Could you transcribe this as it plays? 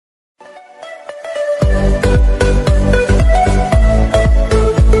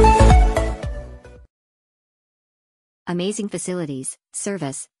Amazing facilities,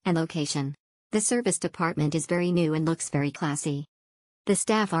 service, and location. The service department is very new and looks very classy. The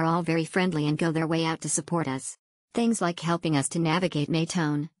staff are all very friendly and go their way out to support us. Things like helping us to navigate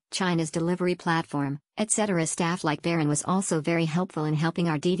Meitone, China's delivery platform, etc. Staff like Baron was also very helpful in helping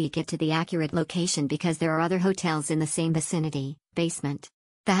our Didi get to the accurate location because there are other hotels in the same vicinity, basement.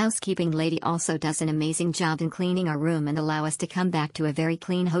 The housekeeping lady also does an amazing job in cleaning our room and allow us to come back to a very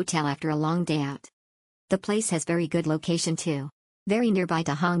clean hotel after a long day out. The place has very good location too. Very nearby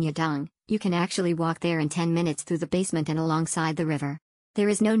to Hongyadong, you can actually walk there in 10 minutes through the basement and alongside the river. There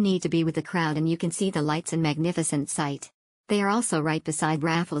is no need to be with the crowd and you can see the lights and magnificent sight. They are also right beside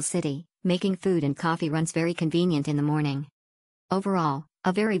Raffles City, making food and coffee runs very convenient in the morning. Overall,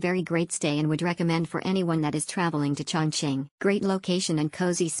 a very great stay and would recommend for anyone that is traveling to Chongqing. Great location and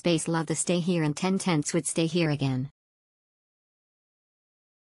cozy space, love the stay here and 10/10 would stay here again.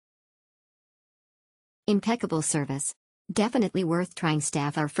 Impeccable service. Definitely worth trying.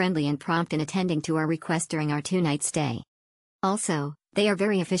 Staff are friendly and prompt in attending to our request during our 2-night stay. Also, they are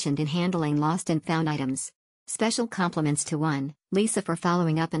very efficient in handling lost and found items. Special compliments to 1, Lisa for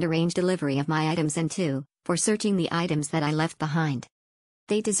following up and arrange delivery of my items, and 2, for searching the items that I left behind.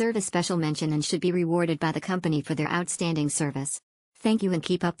 They deserve a special mention and should be rewarded by the company for their outstanding service. Thank you and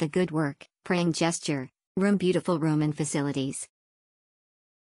keep up the good work. Praying gesture. Room. Beautiful room and facilities.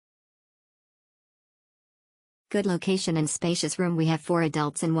 Good location and spacious room. We have 4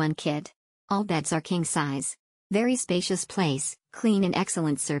 adults and 1 kid. All beds are king size. Very spacious place, clean and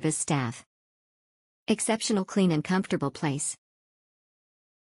excellent service staff. Exceptional clean and comfortable place.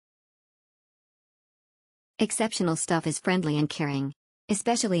 Exceptional stuff is friendly and caring.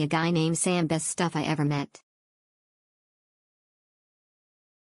 Especially a guy named Sam, best stuff I ever met.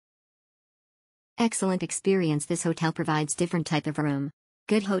 Excellent experience. This hotel provides different type of room.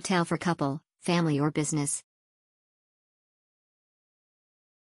 Good hotel for couple, family or business.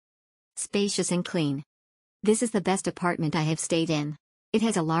 Spacious and clean. This is the best apartment I have stayed in. It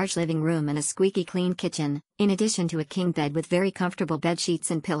has a large living room and a squeaky clean kitchen, in addition to a king bed with very comfortable bed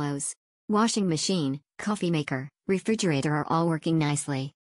sheets and pillows. Washing machine, coffee maker, refrigerator are all working nicely.